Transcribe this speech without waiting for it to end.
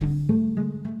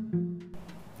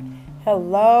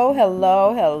Hello,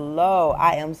 hello, hello.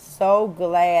 I am so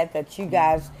glad that you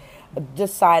guys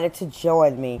decided to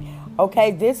join me. Okay,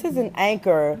 this is an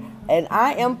anchor, and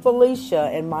I am Felicia,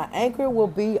 and my anchor will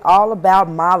be all about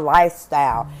my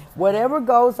lifestyle. Whatever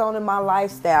goes on in my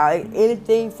lifestyle,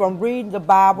 anything from reading the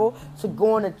Bible to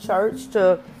going to church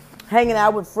to hanging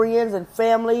out with friends and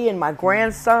family and my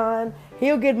grandson.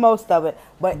 He'll get most of it.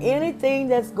 But anything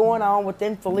that's going on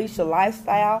within Felicia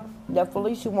lifestyle that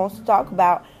Felicia wants to talk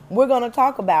about, we're going to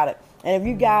talk about it. And if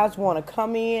you guys want to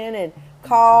come in and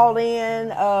call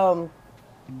in,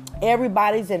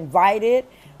 everybody's invited.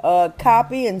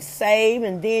 Copy and save,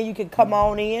 and then you can come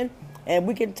on in and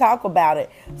we can talk about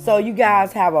it. So you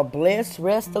guys have a blessed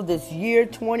rest of this year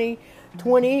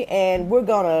 2020, and we're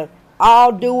going to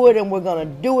all do it, and we're going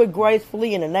to do it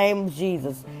gracefully in the name of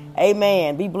Jesus.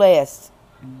 Amen. Be blessed.